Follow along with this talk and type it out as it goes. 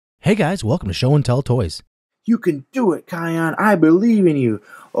Hey guys, welcome to Show and Tell Toys. You can do it, Kion. I believe in you.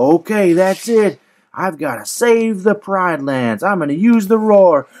 Okay, that's it. I've got to save the Pridelands. I'm going to use the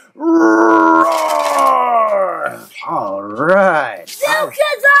roar. Roar! All right.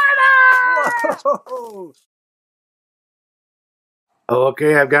 Whoa.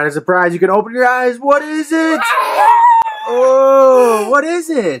 Okay, I've got a surprise. You can open your eyes. What is it? Oh, what is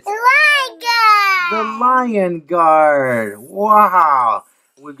it? The Lion Guard. The Lion Guard. Wow.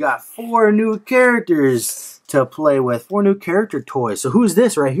 We've got 4 new characters to play with. 4 new character toys. So who's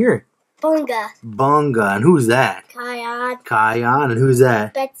this right here? Bunga. Bunga. And who's that? Kion. Kion. And who's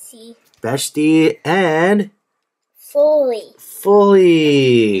that? Betsy. Beshte and Fuli.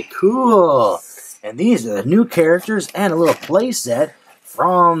 Fuli. Cool. And these are the new characters and a little play set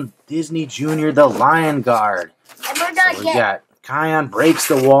from Disney Junior The Lion Guard. And we're not So we got Kion breaks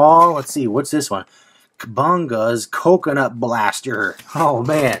the wall. Let's see, what's this one? Bunga's coconut blaster. Oh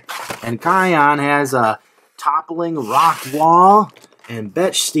man. And Kion has a toppling rock wall. And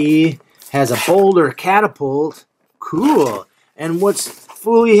Beshte has a boulder catapult. Cool. And what's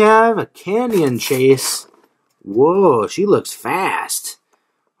Fuli have? A canyon chase. Whoa, she looks fast.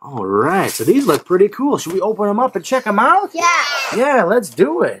 Alright, so these look pretty cool. Should we open them up and check them out? Yeah. Yeah, let's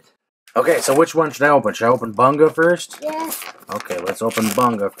do it. Okay, so which one should I open? Should I open Bunga first? Yeah. Okay, let's open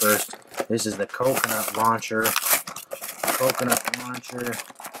Bunga first. This is the coconut launcher. Coconut launcher.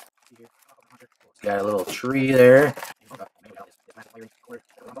 Got a little tree there.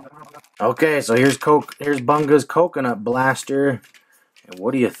 Okay, so here's Bunga's coconut blaster. And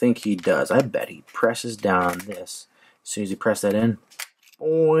what do you think he does? I bet he presses down this. As soon as you press that in,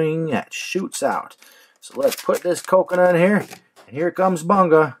 boing, that shoots out. So let's put this coconut in here. And here comes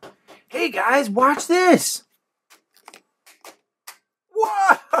Bunga. Hey guys, watch this!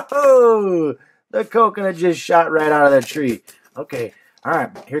 Whoa! The coconut just shot right out of the tree. Okay,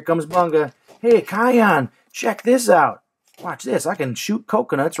 alright, here comes Bunga. Hey, Kion, check this out. Watch this, I can shoot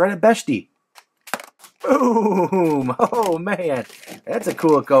coconuts right at Beshte. Boom! Oh man, that's a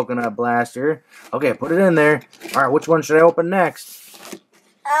cool coconut blaster. Okay, put it in there. Alright, which one should I open next?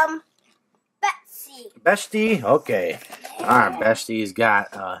 Betsy. Beshte? Okay. Alright, Beshte's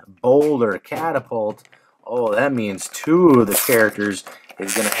got a boulder catapult. Oh, that means 2 of the characters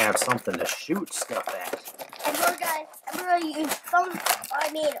is going to have something to shoot stuff at. And we're gonna use Ono.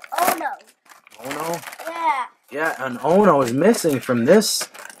 Ono? Yeah. Yeah, and Ono is missing from this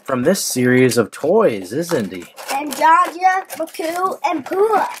series of toys, isn't he? And Jaja, Maku, and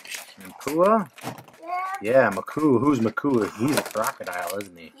Pua. And Pua? Yeah. Yeah, Maku. Who's Maku? He's a crocodile,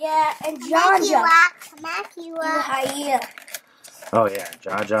 isn't he? Yeah, and Jaja. The hyena. Oh yeah,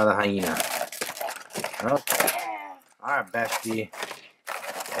 Jaja the hyena. Okay. Alright, Beshte.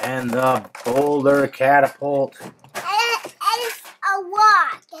 And the boulder catapult. It's a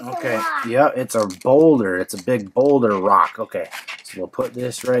rock. Okay, yeah, it's a boulder. It's a big boulder rock. Okay, so we'll put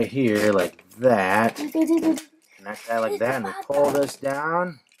this right here like that. Connect that like that, and we'll pull this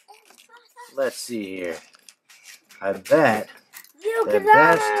down. Let's see here. I bet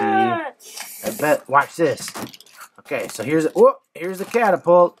that Beshte. Watch this. Okay, so here's the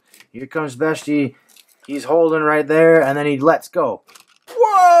catapult. Here comes Beshte. He's holding right there, and then he lets go.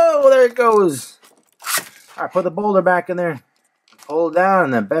 Whoa! There it goes. All right, put the boulder back in there. Hold it down,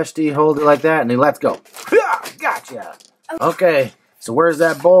 and then Beshte hold it like that, and he lets go. Gotcha. Okay, so where's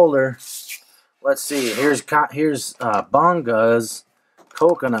that boulder? Let's see. Here's Bunga's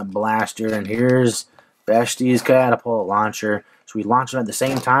coconut blaster, and here's Beshte's catapult launcher. Should we launch them at the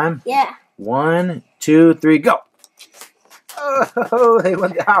same time? Yeah. 1, 2, 3, go! Oh, they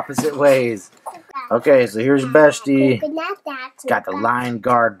went the opposite ways. Okay, so here's Beshte. Got the Lion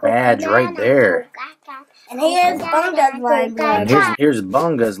Guard badge right there. And here's Bunga's Lion Guard. And here's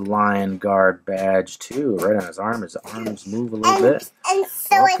Bunga's Lion Guard badge too, right on his arm. His arms move a little bit. And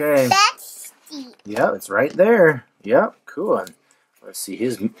so Okay. it's Beshte. Yep, it's right there. Yep, cool. And let's see,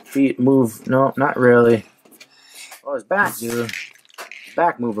 his feet move. No, not really. Oh, his back do. His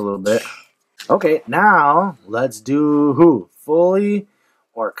back move a little bit. Okay, now let's do who? Fuli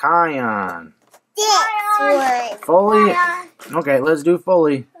or Kion? Fuli. Okay, let's do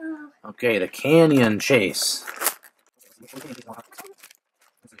Fuli. Okay, the canyon chase.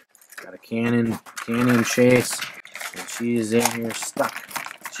 Got a canyon chase, and she's in here stuck.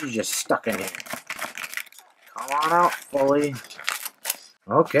 She's just stuck in here. Come on out, Fuli.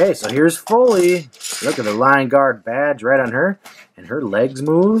 Okay, so here's Fuli. Look at the Lion Guard badge right on her, and her legs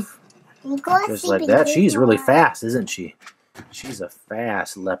move just like that. She's really fast, isn't she? She's a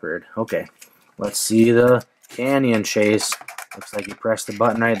fast leopard. Okay, let's see the canyon chase. Looks like you press the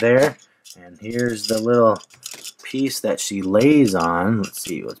button right there. And here's the little piece that she lays on. Let's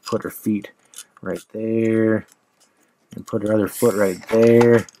see, let's put her feet right there. And put her other foot right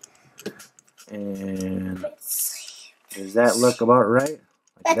there. And does that look about right?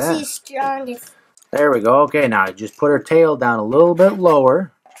 Like That's the strongest. There we go. Okay, now just put her tail down a little bit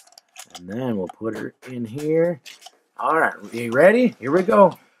lower. And then we'll put her in here. Alright, you ready? Here we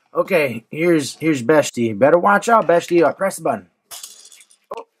go. Okay, here's Beshte. Better watch out, Beshte. Press the button.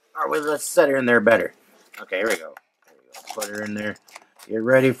 Oh, alright, let's set her in there better. Okay, here we go. There we go. Put her in there. Get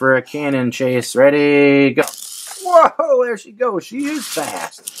ready for a cannon chase. Ready, go. Whoa, there she goes. She is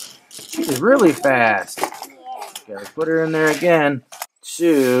fast. She is really fast. Okay, let's put her in there again.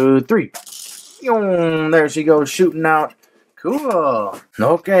 2, 3. There she goes, shooting out. Cool.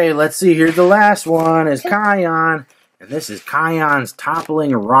 Okay, let's see. Here's the last one. Is Kion. And this is Kion's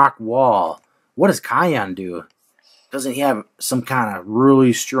toppling rock wall. What does Kion do? Doesn't he have some kind of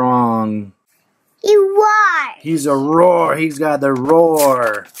really strong... He roars. He's a roar. He's got the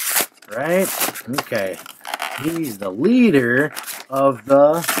roar. Right? Okay. He's the leader of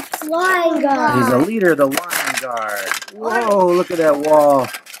the... Lion guard. He's the leader of the lion guard. Whoa, look at that wall.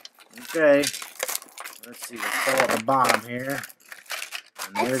 Okay. Let's see, let's pull out the bottom here.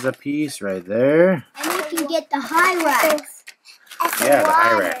 And there's a piece right there. And you can get the HICKS. Yeah, the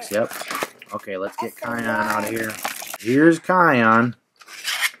HICKS, yep. Okay, let's get Kion out of here. Here's Kion.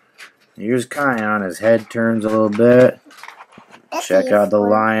 Here's Kion. His head turns a little bit. Check out the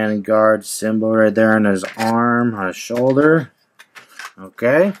lion guard symbol right there on his arm, on his shoulder.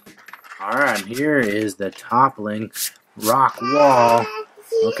 Okay. Alright, here is the toppling rock wall.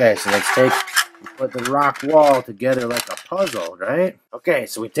 Okay, so let's put the rock wall together like a puzzle, right? Okay,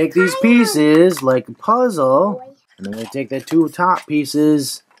 so we take these pieces like a puzzle, and then we take the two top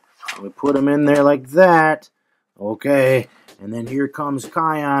pieces, and we put them in there like that. Okay, and then here comes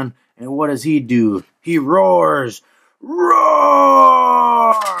Kion, and what does he do? He roars.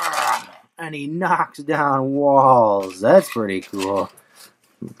 Roar! And he knocks down walls. That's pretty cool.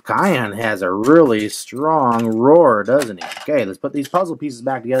 Kion has a really strong roar, doesn't he? Okay, let's put these puzzle pieces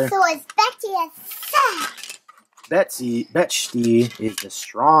back together. So it's Beshte is the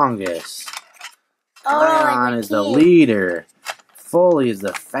strongest. Kion is the leader. Fuli is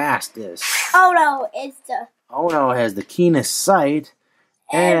the fastest. Ono has the keenest sight.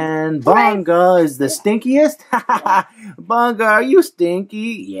 And Bunga is the stinkiest? Bunga, are you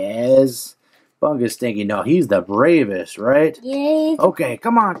stinky? Yes. Bunga's stinky. No, he's the bravest, right? Yes. Okay,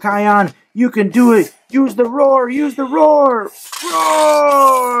 come on, Kion. You can do it. Use the roar. Use the roar.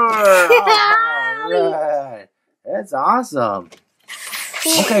 Roar! Alright. That's awesome.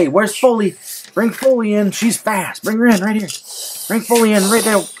 Okay, where's Fuli? Bring Fuli in. She's fast. Bring her in right here. Bring Fuli in right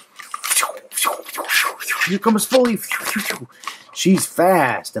there. Here comes Fuli. She's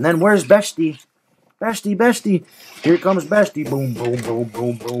fast. And then where's Beshte? Beshte. Here comes Beshte. Boom, boom, boom,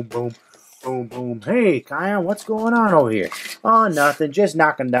 boom, boom, boom. Boom, boom. Hey, Kion, what's going on over here? Oh, nothing. Just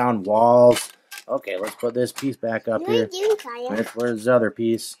knocking down walls. Okay, let's put this piece back up here. Where's the other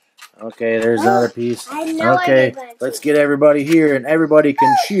piece? Okay, there's another piece. Okay, let's get everybody here, and everybody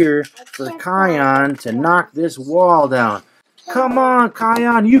can cheer for Kion to knock this wall down. Come on,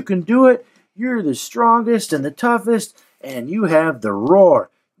 Kion, you can do it. You're the strongest and the toughest, and you have the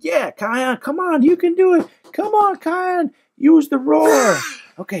roar. Yeah, Kion, come on, you can do it. Come on, Kion, use the roar.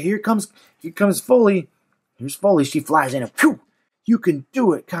 Okay, here comes Fuli. Here's Fuli. She flies in. Phew! You can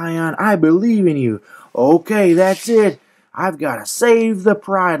do it, Kion. I believe in you. Okay, that's it. I've got to save the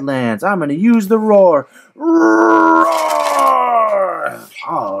Pridelands. I'm going to use the roar. Roar!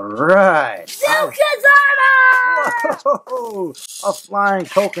 All right. Whoa! A flying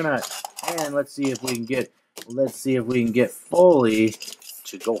coconut. And let's see if we can get Fuli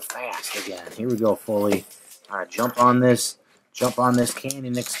to go fast again. Here we go, Fuli. All right, jump on this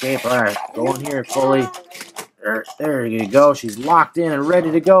canyon escape. All right, go in here, Fuli. There you go. She's locked in and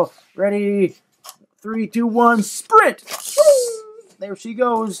ready to go. Ready? 3, 2, 1, sprint! There she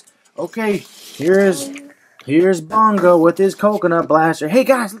goes. Okay, here's Bunga with his coconut blaster. Hey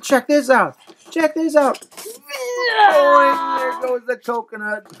guys, check this out. Check this out. Oh, there goes the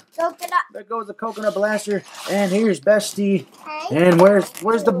coconut. There goes the coconut blaster. And here's Beshte. And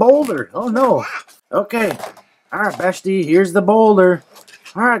where's the boulder? Oh no. Okay. All right, Beshte, here's the boulder.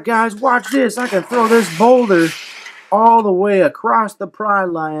 All right, guys, watch this. I can throw this boulder all the way across the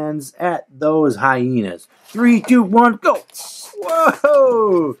Pridelands at those hyenas. 3, 2, 1, go!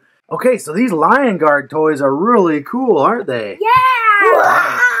 Whoa! Okay, so these lion guard toys are really cool, aren't they? Yeah!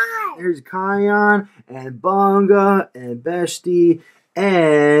 Wow. There's Kion and Bunga and Beshte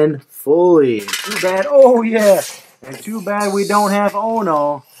and Fuli. Too bad. Oh yeah, and too bad we don't have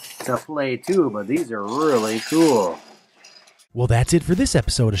Ono. to play too, but these are really cool. Well, that's it for this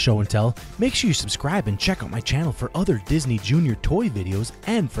episode of Show and Tell. Make sure you subscribe and check out my channel for other Disney Junior toy videos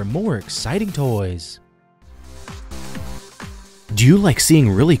and for more exciting toys. Do you like seeing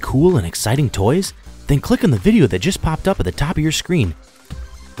really cool and exciting toys? Then click on the video that just popped up at the top of your screen.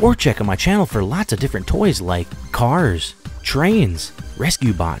 Or check out my channel for lots of different toys like cars, trains,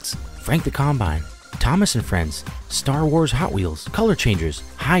 rescue bots, Frank the Combine, Thomas and Friends, Star Wars Hot Wheels, Color Changers,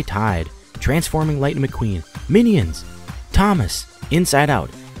 High Tide, Transforming Lightning McQueen, Minions, Thomas, Inside Out,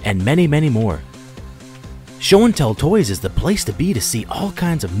 and many, many more. Show and Tell Toys is the place to be to see all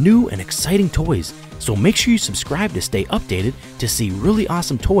kinds of new and exciting toys, so make sure you subscribe to stay updated to see really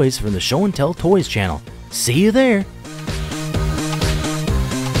awesome toys from the Show and Tell Toys channel. See you there!